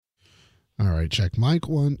All right, check mic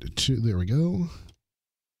 1, 2. There we go.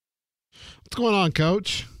 What's going on,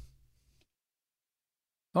 Coach?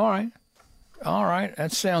 All right.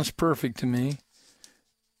 That sounds perfect to me.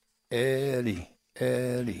 Eddie.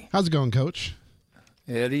 How's it going, Coach?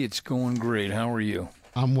 Eddie, it's going great. How are you?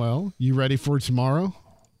 I'm well. You ready for tomorrow?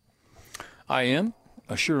 I am.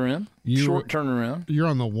 I sure am. Short turnaround. You're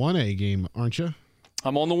on the 1A game, aren't you?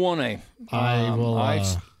 I'm on the 1A.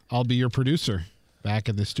 I'll be your producer back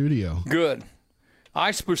in the studio. Good.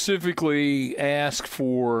 I specifically asked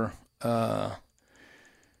for,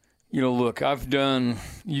 look, I've done,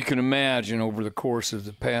 you can imagine over the course of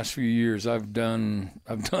the past few years, I've done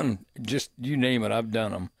just, you name it, I've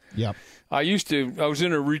done them. Yep. I was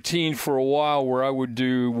in a routine for a while where I would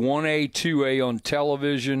do 1A, 2A on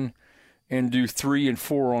television and do 3 and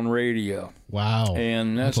 4 on radio. Wow.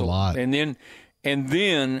 And that's a lot. And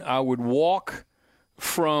then I would walk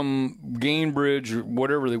from Gainbridge, or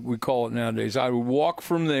whatever we call it nowadays. I would walk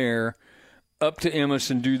from there up to Emmis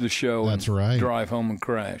and do the show. That's right. Drive home and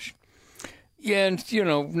crash. Yeah,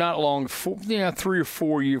 and not long, 3 or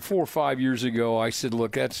 4 or 5 years ago, I said,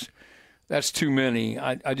 look, that's too many.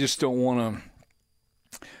 I just don't want to.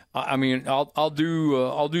 I mean, I'll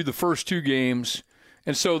do the first 2 games,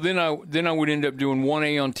 and so then I would end up doing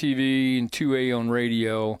 1A on TV and 2A on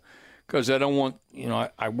radio. Because I don't want,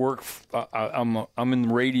 I work, I'm in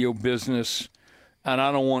the radio business, and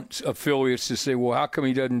I don't want affiliates to say, well, how come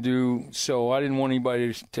he doesn't do? So I didn't want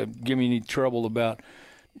anybody to give me any trouble about,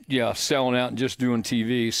 selling out and just doing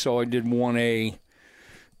TV. So I did 1A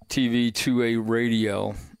TV, 2A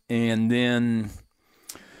radio, and then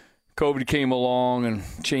COVID came along and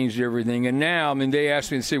changed everything. And now, they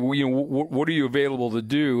asked me and say, well, what are you available to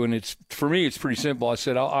do? And for me, it's pretty simple. I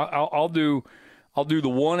said, I'll do the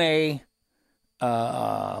 1A.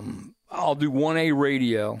 I'll do 1A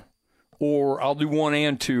radio, or I'll do 1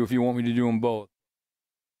 and 2 if you want me to do them both.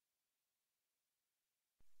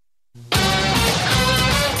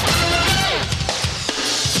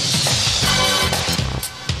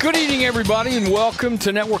 Good evening, everybody, and welcome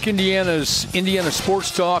to Network Indiana's Indiana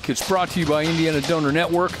Sports Talk. It's brought to you by Indiana Donor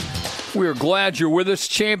Network. We are glad you're with us.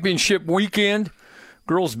 Championship weekend.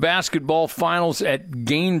 Girls basketball finals at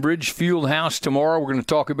Gainbridge Fieldhouse tomorrow. We're going to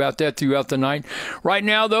talk about that throughout the night. Right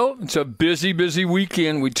now, though, it's a busy, busy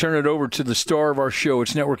weekend. We turn it over to the star of our show.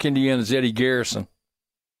 It's Network Indiana's Eddie Garrison.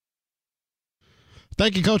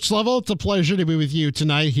 Thank you, Coach Lovell. It's a pleasure to be with you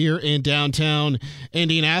tonight here in downtown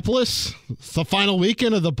Indianapolis. It's the final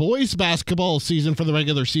weekend of the boys basketball season for the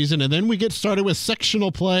regular season, and then we get started with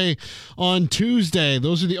sectional play on Tuesday.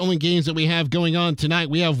 Those are the only games that we have going on tonight.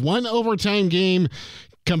 We have one overtime game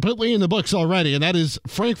completely in the books already, and that is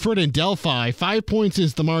Frankfort and Delphi. 5 points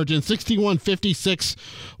is the margin. 61-56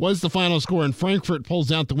 was the final score, and Frankfort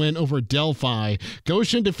pulls out the win over Delphi.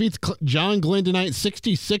 Goshen defeats John Glenn tonight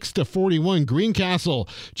 66-41. Greencastle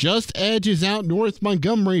just edges out North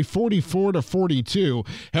Montgomery 44-42.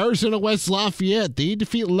 Harrison and West Lafayette, they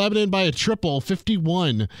defeat Lebanon by a triple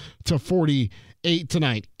 51-40. 8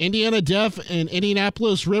 tonight. Indiana Def and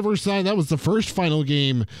Indianapolis Riverside. That was the first final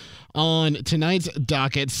game on tonight's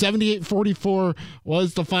docket. 78-44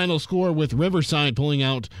 was the final score, with Riverside pulling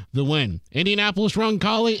out the win. Indianapolis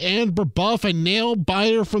Roncalli and Brebeuf, a nail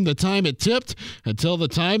biter from the time it tipped until the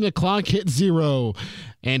time the clock hit 0.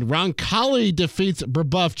 And Roncalli defeats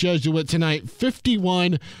Brebeuf Jesuit tonight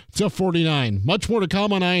 51-49. Much more to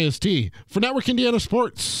come on IST. For Network Indiana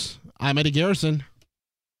Sports, I'm Eddie Garrison.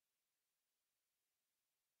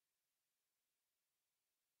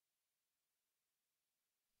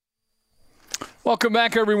 Welcome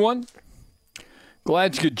back, everyone.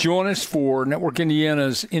 Glad you could join us for Network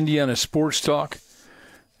Indiana's Indiana Sports Talk.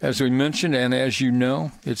 As we mentioned, and as you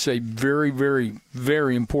know, it's a very, very,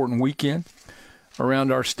 very important weekend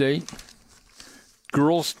around our state.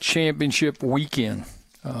 Girls Championship weekend.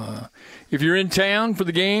 If you're in town for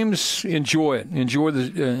the games, enjoy it.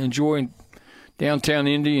 Enjoy downtown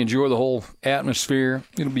Indy. Enjoy the whole atmosphere.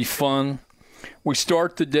 It'll be fun. We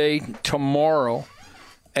start the day tomorrow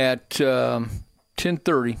at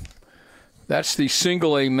 10:30. That's the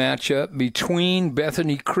single A matchup between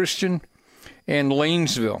Bethany Christian and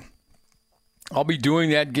Lanesville. I'll be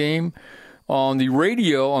doing that game on the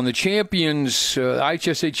radio, on the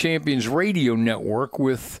IHSA Champions radio network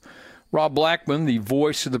with Rob Blackman, the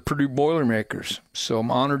voice of the Purdue Boilermakers. So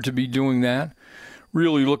I'm honored to be doing that.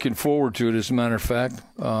 Really looking forward to it, as a matter of fact.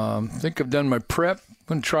 I think I've done my prep. I'm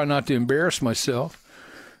going to try not to embarrass myself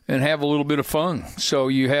and have a little bit of fun. So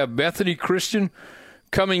you have Bethany Christian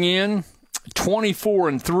coming in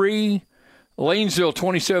 24-3, Lanesville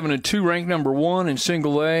 27-2, ranked number 1 in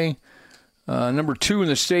single A. number 2 in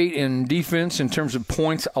the state in defense in terms of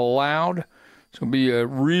points allowed. So it'll be a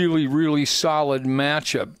really, really solid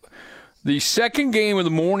matchup. The second game of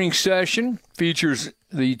the morning session features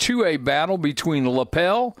the 2A battle between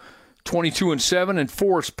LaPel, 22-7, and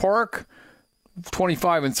Forest Park,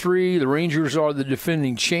 25-3. The Rangers are the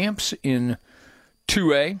defending champs in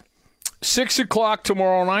 2A. 6 o'clock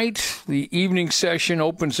tomorrow night, the evening session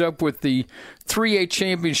opens up with the 3A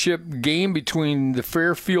championship game between the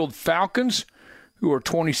Fairfield Falcons, who are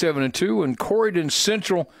 27-2, and Corydon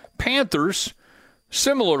Central Panthers,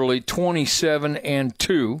 similarly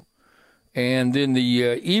 27-2. And then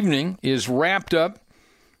the evening is wrapped up.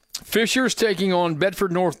 Fishers taking on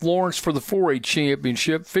Bedford North Lawrence for the 4A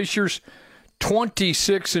championship. Fishers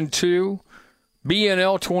 26-2,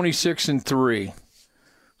 BNL 26-3.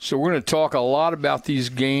 So we're going to talk a lot about these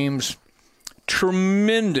games.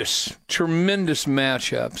 Tremendous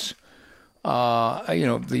matchups.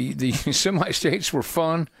 The semi-states were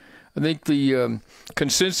fun. I think the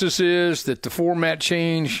consensus is that the format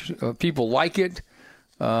change, people like it.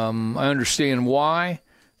 I understand why.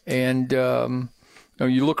 And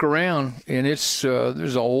you look around, and it's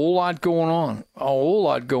there's a whole lot going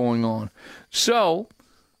on. So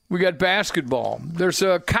we got basketball. There's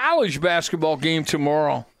a college basketball game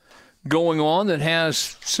tomorrow going on that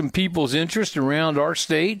has some people's interest around our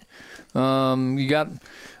state. You got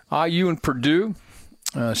IU and Purdue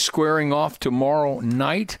squaring off tomorrow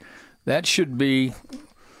night. That should be,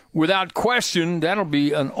 without question, that'll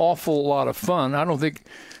be an awful lot of fun. I don't think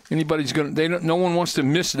anybody's going to, no one wants to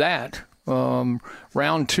miss that.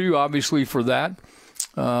 Round 2, obviously, for that.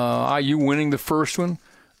 IU winning the first one.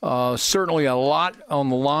 Certainly a lot on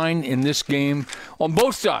the line in this game on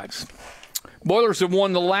both sides. Boilers have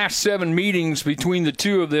won the last 7 meetings between the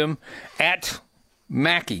two of them at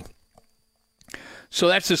Mackey. So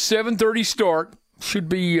that's a 7:30 start. Should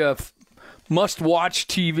be must-watch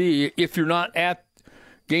TV if you're not at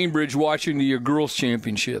Gainbridge watching the girls'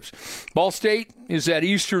 championships. Ball State is at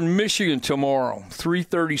Eastern Michigan tomorrow.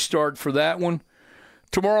 3:30 start for that one.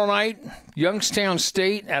 Tomorrow night, Youngstown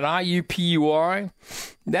State at IUPUI.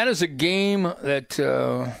 That is a game that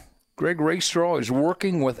Greg Rakestraw is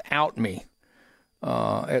working without me.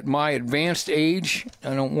 At my advanced age,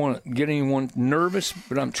 I don't want to get anyone nervous,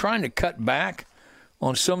 but I'm trying to cut back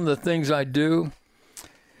on some of the things I do.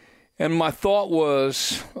 And my thought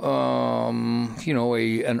was, an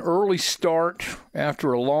early start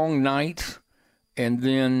after a long night, and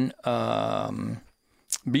then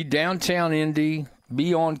be downtown Indy,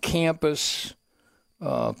 be on campus.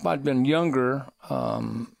 If I'd been younger,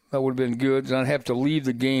 that would have been good. I'd have to leave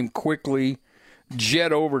the game quickly,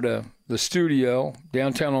 jet over to the studio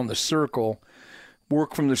downtown on the Circle,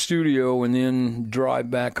 work from the studio, and then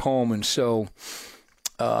drive back home. And so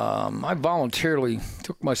I voluntarily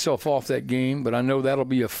took myself off that game, but I know that'll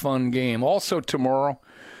be a fun game. Also tomorrow,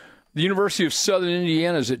 the University of Southern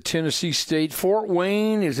Indiana is at Tennessee State. Fort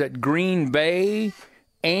Wayne is at Green Bay,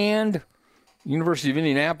 and University of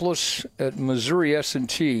Indianapolis at Missouri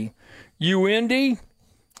S&T. UIndy,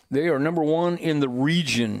 they are number 1 in the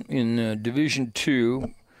region in Division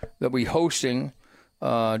II. They'll be hosting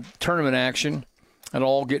tournament action. That'll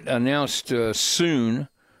all get announced soon.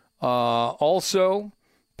 Also,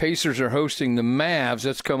 Pacers are hosting the Mavs.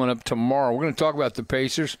 That's coming up tomorrow. We're going to talk about the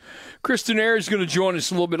Pacers. Kristen Ayers is going to join us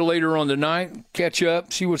a little bit later on tonight, catch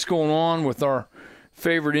up, see what's going on with our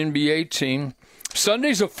favorite NBA team.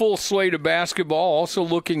 Sunday's a full slate of basketball. Also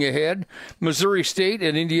looking ahead, Missouri State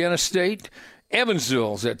and Indiana State.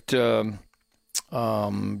 Evansville's at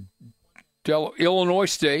Illinois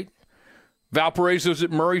State. Valparaiso's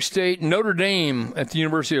at Murray State. Notre Dame at the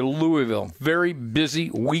University of Louisville. Very busy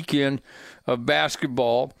weekend of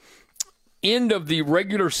basketball. End of the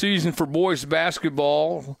regular season for boys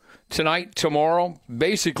basketball tonight, tomorrow.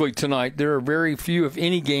 Basically tonight. There are very few, if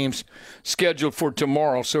any, games scheduled for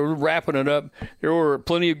tomorrow. So we're wrapping it up. There were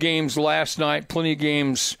plenty of games last night, plenty of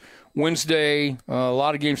games Wednesday, a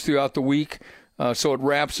lot of games throughout the week. So it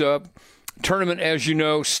wraps up. Tournament, as you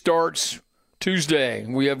know, starts Tuesday.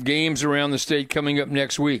 We have games around the state coming up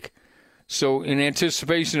next week. So in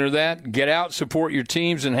anticipation of that, get out, support your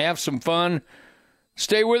teams, and have some fun.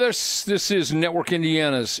 Stay with us. This is Network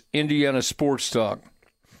Indiana's Indiana Sports Talk.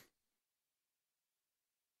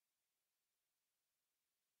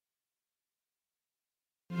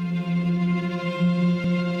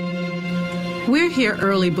 We're here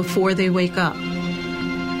early before they wake up.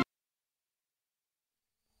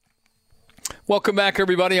 Welcome back,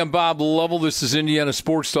 everybody. I'm Bob Lovell. This is Indiana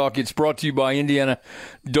Sports Talk. It's brought to you by Indiana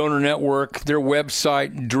Donor Network. Their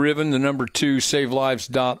website, driven, 2,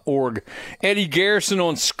 savelives.org. Eddie Garrison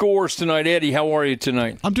on scores tonight. Eddie, how are you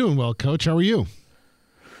tonight? I'm doing well, Coach. How are you?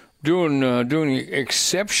 Doing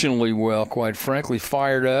exceptionally well, quite frankly.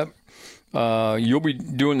 Fired up. You'll be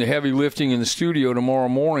doing the heavy lifting in the studio tomorrow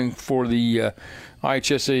morning for the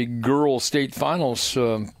IHSA Girls State Finals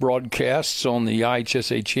broadcasts on the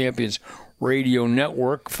IHSA Champions Radio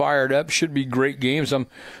Network. Fired up. Should be great games. I'm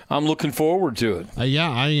looking forward to it. Yeah,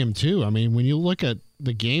 I am too. I mean, when you look at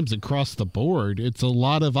the games across the board, it's a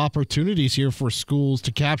lot of opportunities here for schools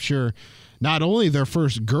to capture not only their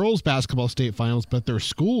first girls basketball state finals, but their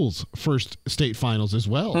school's first state finals as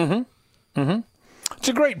well. It's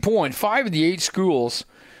a great point. 5 of the 8 schools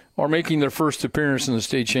are making their first appearance in the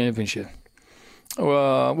state championship,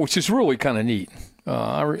 which is really kind of neat.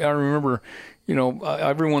 I remember,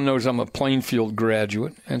 everyone knows I'm a Plainfield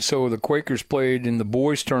graduate, and so the Quakers played in the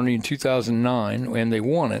boys' tourney in 2009, and they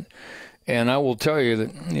won it. And I will tell you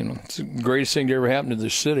that, it's the greatest thing to ever happen to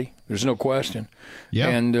this city. There's no question. Yeah.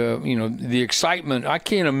 And, the excitement, I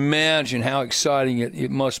can't imagine how exciting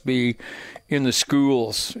it must be in the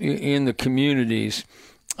schools, in the communities.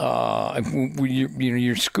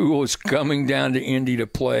 Your school is coming down to Indy to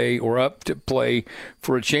play or up to play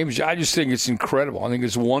for a championship. I just think it's incredible. I think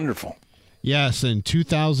it's wonderful. Yes, in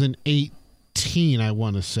 2018, I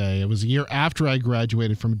want to say, it was a year after I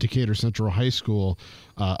graduated from Decatur Central High School,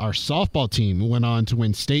 our softball team went on to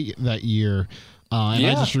win state that year. I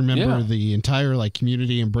just remember the entire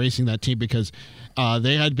community embracing that team because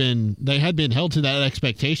they had been held to that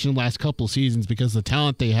expectation the last couple of seasons because the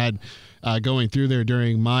talent they had going through there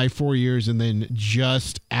during my 4 years, and then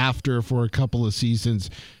just after for a couple of seasons,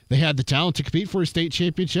 they had the talent to compete for a state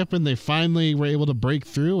championship, and they finally were able to break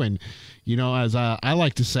through and, as I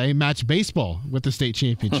like to say, match baseball with the state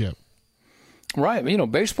championship. Right.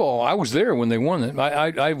 Baseball, I was there when they won it.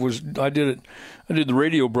 I did the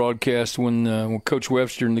radio broadcast when Coach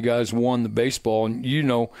Webster and the guys won the baseball. And,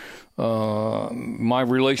 my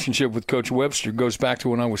relationship with Coach Webster goes back to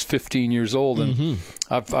when I was 15 years old. And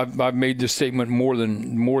I've made this statement more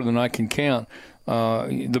than I can count.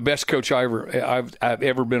 The best coach I've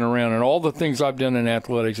ever been around, and all the things I've done in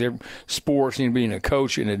athletics, sports, being a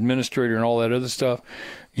coach and administrator and all that other stuff,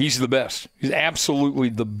 he's the best. He's absolutely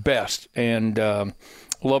the best, and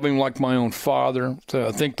love him like my own father. So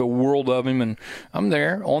I think the world of him, and I'm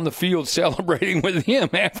there on the field celebrating with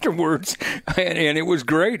him afterwards, and it was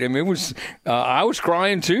great. I mean, it was I was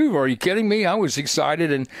crying too. Are you kidding me? I was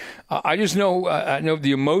excited, and I just know I know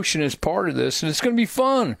the emotion is part of this, and it's going to be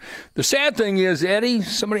fun. The sad thing is, Eddie,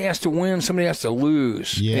 somebody has to win, somebody has to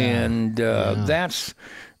lose, and that's.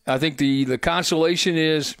 I think the consolation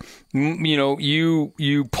is,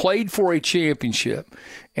 you played for a championship,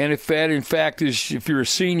 and if that in fact is, if you're a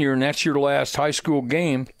senior and that's your last high school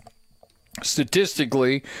game,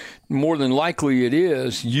 statistically, more than likely it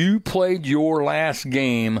is, you played your last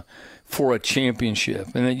game for a championship,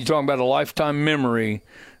 and then you're talking about a lifetime memory.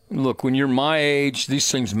 Look, when you're my age,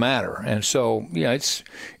 these things matter, and so it's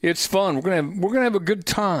fun. We're gonna have a good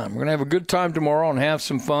time. We're gonna have a good time tomorrow and have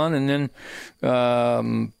some fun, and then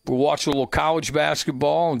we'll watch a little college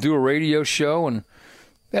basketball and do a radio show, and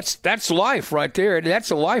that's life right there.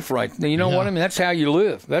 That's a life right. You know what I mean? That's how you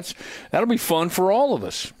live. That'll be fun for all of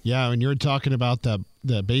us. Yeah, when you're talking about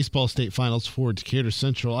the baseball state finals for Decatur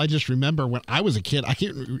Central, I just remember when I was a kid. I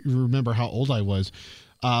can't remember how old I was.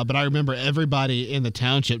 But I remember everybody in the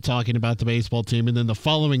township talking about the baseball team, and then the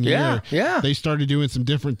following year, they started doing some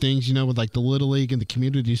different things, with the Little League and the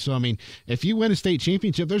community. So, I mean, if you win a state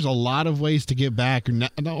championship, there's a lot of ways to give back,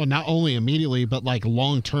 not only immediately, but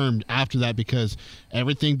long-term after that, because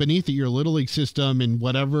everything beneath it, your Little League system and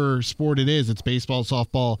whatever sport it is, it's baseball,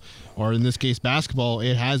 softball, or in this case, basketball,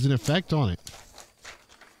 it has an effect on it.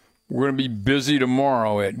 We're going to be busy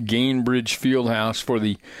tomorrow at Gainbridge Fieldhouse for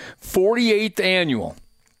the 48th annual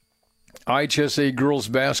IHSA Girls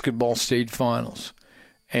Basketball State Finals.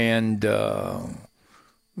 And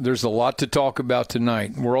there's a lot to talk about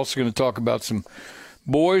tonight. We're also going to talk about some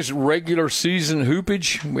boys' regular season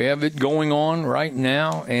hoopage. We have it going on right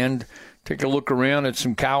now, and take a look around at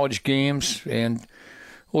some college games. And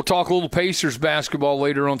we'll talk a little Pacers basketball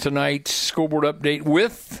later on tonight. Scoreboard update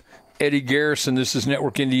with Eddie Garrison. This is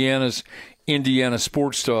Network Indiana's Indiana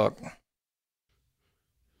Sports Talk.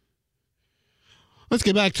 Let's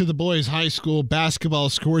get back to the boys' high school basketball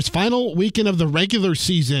scores. Final weekend of the regular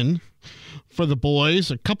season for the boys.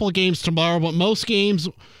 A couple of games tomorrow, but most games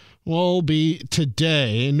will be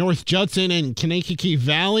today. North Judson and Kankakee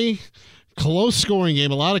Valley Close scoring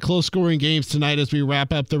game. A lot of close scoring games tonight as we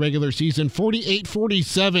wrap up the regular season.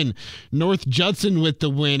 48-47, North Judson with the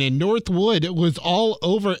win. And Northwood was all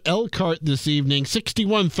over Elkhart this evening.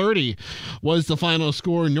 61-30 was the final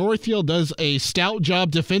score. Northfield does a stout job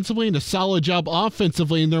defensively and a solid job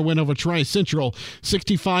offensively in their win over Tri-Central.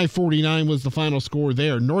 65-49 was the final score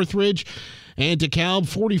there. Northridge and DeKalb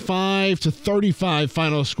 45-35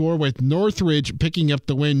 final score, with Northridge picking up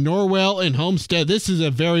the win. Norwell and Homestead. This is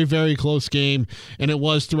a very, very close game, and it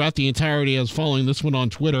was throughout the entirety. I was following this one on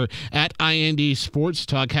Twitter at IND Sports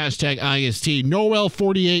Talk, hashtag IST. Norwell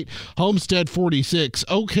 48, Homestead 46.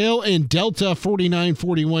 Oak Hill and Delta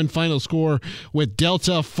 49-41 final score, with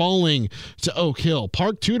Delta falling to Oak Hill.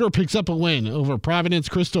 Park Tudor picks up a win over Providence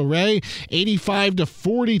Cristo Rey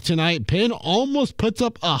 85-40 tonight. Penn almost puts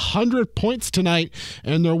up 100 points tonight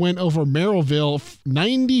and their win over Merrillville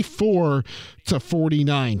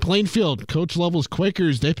 94-49. Plainfield, Coach Lovell's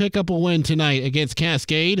Quakers, they pick up a win tonight against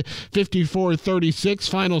Cascade 54-36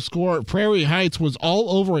 final score. Prairie Heights was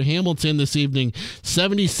all over Hamilton this evening.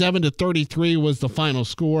 77-33 was the final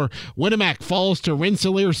score. Winnemac falls to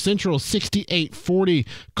Rensselaer Central 68-40.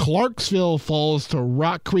 Clarksville falls to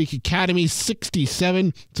Rock Creek Academy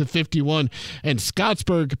 67-51, and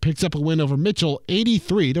Scottsburg picks up a win over Mitchell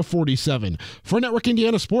 83-47. For Network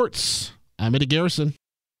Indiana Sports, I'm Eddie Garrison.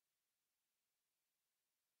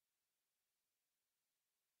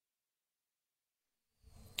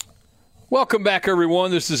 Welcome back,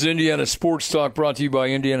 everyone. This is Indiana Sports Talk, brought to you by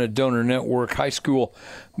Indiana Donor Network. High school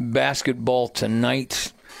basketball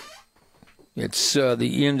tonight. It's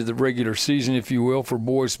the end of the regular season, if you will, for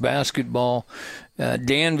boys basketball.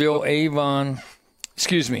 Danville, Avon,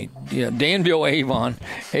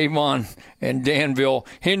 and Danville,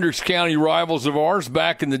 Hendricks County rivals of ours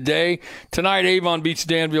back in the day. Tonight, Avon beats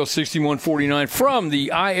Danville 61-49 from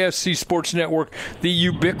the ISC Sports Network, the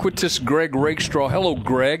ubiquitous Greg Rakestraw. Hello,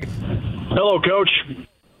 Greg. Hello, Coach.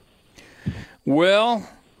 Well,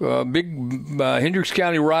 big Hendricks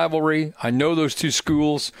County rivalry. I know those two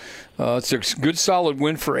schools. It's a good, solid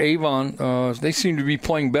win for Avon. They seem to be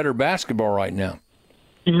playing better basketball right now.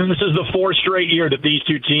 This is the fourth straight year that these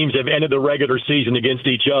two teams have ended the regular season against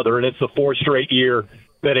each other, and it's the fourth straight year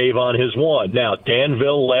that Avon has won. Now,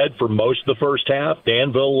 Danville led for most of the first half.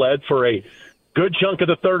 Danville led for a good chunk of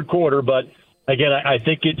the third quarter, but again, I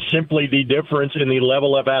think it's simply the difference in the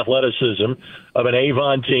level of athleticism of an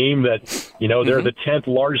Avon team that, they're the 10th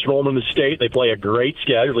largest enrollment in the state. They play a great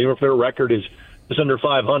schedule, even if their record is just under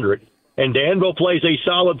 500. And Danville plays a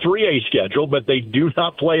solid 3A schedule, but they do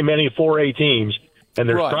not play many 4A teams. And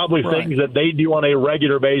there's probably things that they do on a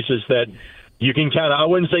regular basis that you can kind of, I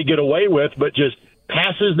wouldn't say get away with, but just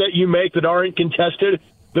passes that you make that aren't contested,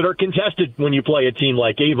 that are contested when you play a team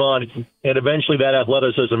like Avon. And eventually that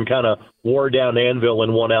athleticism kind of wore down Danville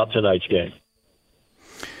and won out tonight's game.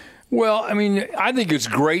 Well, I mean, I think it's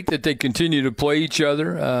great that they continue to play each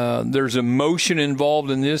other. There's emotion involved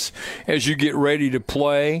in this as you get ready to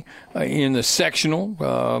play in the sectional.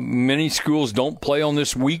 Many schools don't play on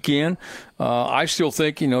this weekend. I still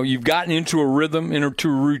think, you've gotten into a rhythm, into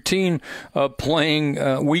a routine of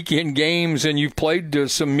playing weekend games, and you've played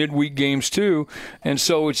some midweek games too. And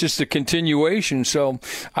so it's just a continuation. So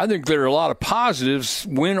I think there are a lot of positives,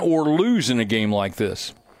 win or lose, in a game like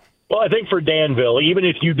this. Well, I think for Danville, even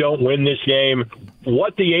if you don't win this game,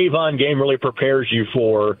 what the Avon game really prepares you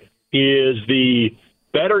for is the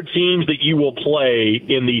better teams that you will play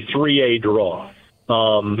in the 3A draw.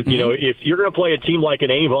 If you're going to play a team like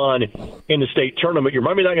an Avon in the state tournament, you're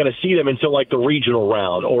probably not going to see them until like the regional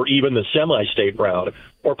round or even the semi-state round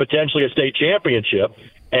or potentially a state championship.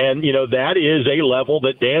 And, that is a level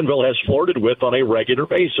that Danville has flirted with on a regular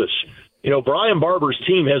basis. Brian Barber's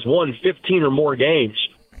team has won 15 or more games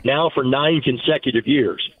now for 9 consecutive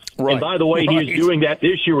years. Right. And by the way, he is doing that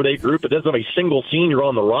this year with a group that doesn't have a single senior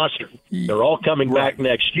on the roster. They're all coming back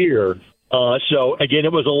next year. So, again,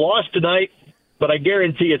 it was a loss tonight, but I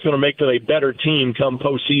guarantee it's going to make them a better team come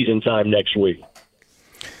postseason time next week.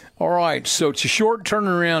 All right, so it's a short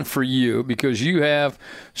turnaround for you because you have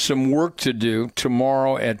some work to do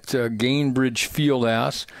tomorrow at Gainbridge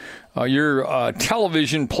Fieldhouse. Your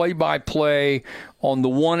television play-by-play on the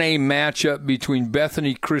 1A matchup between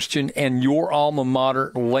Bethany Christian and your alma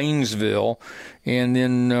mater, Lanesville. And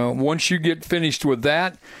then once you get finished with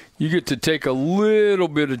that, you get to take a little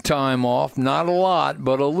bit of time off, not a lot,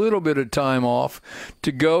 but a little bit of time off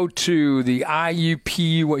to go to the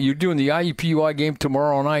IUP. What you're doing, the IUPUI game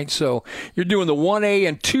tomorrow night. So you're doing the 1A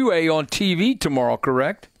and 2A on TV tomorrow,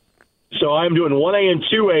 correct? So I'm doing 1A and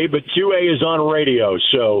 2A, but 2A is on radio.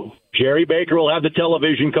 So Jerry Baker will have the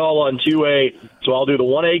television call on 2A. So I'll do the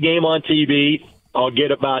 1A game on TV. I'll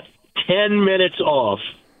get about 10 minutes off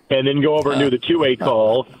and then go over and do the 2A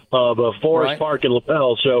call of Forest Park and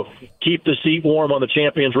LaPel. So keep the seat warm on the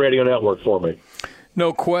Champions Radio Network for me.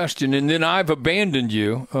 No question. And then I've abandoned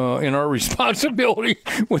you in our responsibility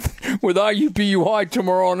with IUPUI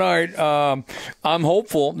tomorrow night. I'm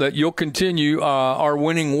hopeful that you'll continue our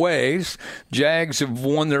winning ways. Jags have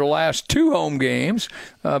won their last 2 home games.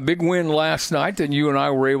 Big win last night that you and I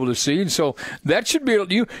were able to see. And so that should be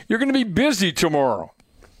you're going to be busy tomorrow.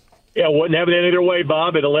 Yeah, wouldn't have it any other way,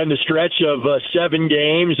 Bob. It'll end a stretch of 7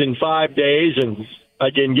 games in 5 days. And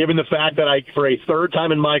again, given the fact that I, for a third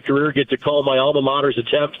time in my career, get to call my alma mater's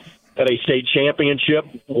attempt at a state championship,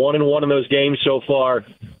 1-1 in those games so far.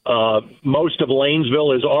 Most of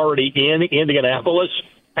Lanesville is already in Indianapolis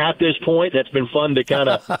at this point. That's been fun to kind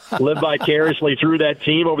of live vicariously through that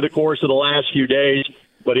team over the course of the last few days.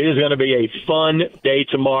 But it is going to be a fun day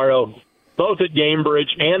tomorrow, both at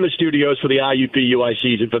Gamebridge and the studios for the IUPUI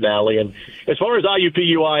season finale. And as far as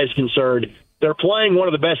IUPUI is concerned, they're playing one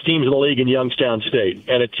of the best teams in the league in Youngstown State,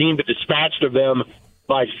 and a team that dispatched of them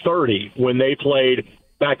by 30 when they played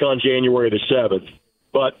back on January the 7th.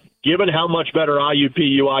 But given how much better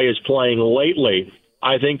IUPUI is playing lately,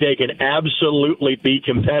 I think they can absolutely be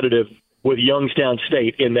competitive with Youngstown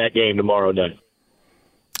State in that game tomorrow night.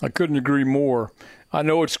 I couldn't agree more. I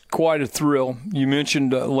know it's quite a thrill. You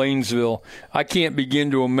mentioned Lanesville. I can't begin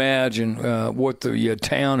to imagine what the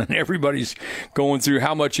town and everybody's going through,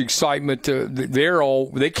 how much excitement.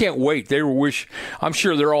 They can't wait. I'm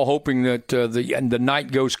sure they're all hoping that the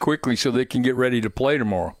night goes quickly so they can get ready to play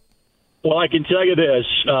tomorrow. Well, I can tell you this.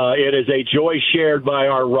 It is a joy shared by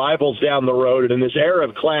our rivals down the road. And in this era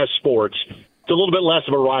of class sports, it's a little bit less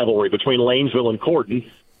of a rivalry between Lanesville and Corton,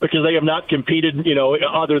 because they have not competed,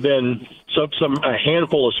 other than a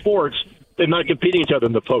handful of sports. They've not competed each other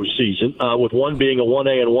in the postseason, with one being a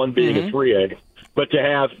 1A and one being a 3A. But to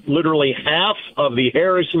have literally half of the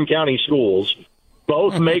Harrison County schools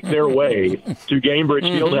both make their way to Gamebridge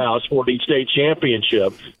Fieldhouse for the state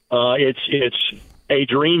championship, it's a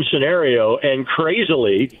dream scenario. And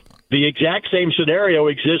crazily, the exact same scenario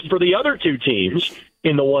exists for the other 2 teams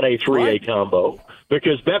in the 1A, 3A combo,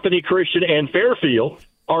 because Bethany Christian and Fairfield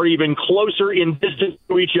are even closer in distance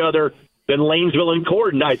to each other than Lanesville and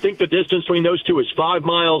Corton. I think the distance between those 2 is 5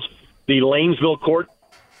 miles. The Lanesville court,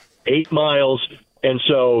 8 miles. And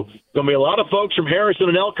so there'll be a lot of folks from Harrison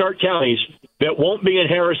and Elkhart counties that won't be in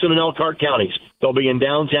Harrison and Elkhart counties. They'll be in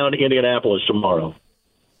downtown Indianapolis tomorrow.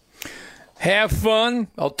 Have fun.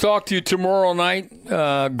 I'll talk to you tomorrow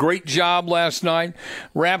night. Great job last night.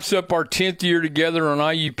 Wraps up our 10th year together on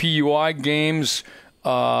IUPUI games.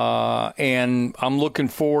 And I'm looking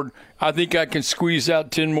forward. I think I can squeeze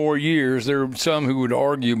out 10 more years. There are some who would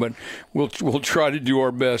argue, but we'll try to do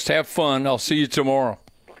our best. Have fun. I'll see you tomorrow.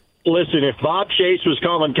 Listen, if Bob Chase was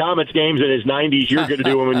calling Comets games in his 90s, you're going to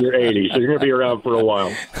do them in your 80s. So you're going to be around for a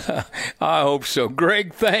while. I hope so.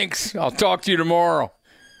 Greg, thanks. I'll talk to you tomorrow.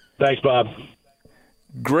 Thanks, Bob.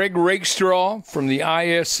 Greg Rakestraw from the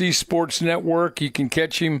ISC Sports Network. You can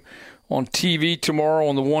catch him on TV tomorrow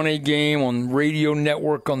on the 1A game, on Radio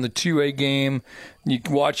Network on the 2A game. You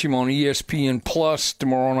can watch him on ESPN Plus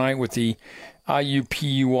tomorrow night with the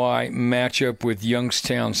IUPUI matchup with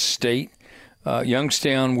Youngstown State.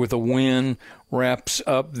 Youngstown, with a win, wraps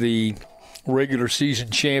up the regular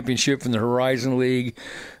season championship in the Horizon League.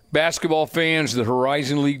 Basketball fans, the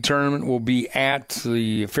Horizon League tournament will be at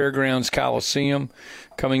the Fairgrounds Coliseum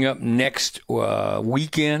coming up next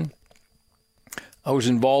weekend. I was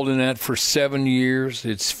involved in that for 7 years.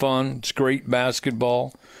 It's fun. It's great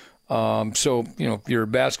basketball. So, if you're a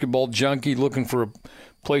basketball junkie looking for a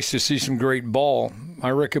place to see some great ball, I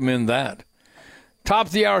recommend that. Top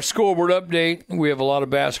of the hour scoreboard update. We have a lot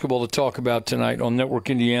of basketball to talk about tonight on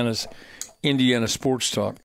Network Indiana's Indiana Sports Talk.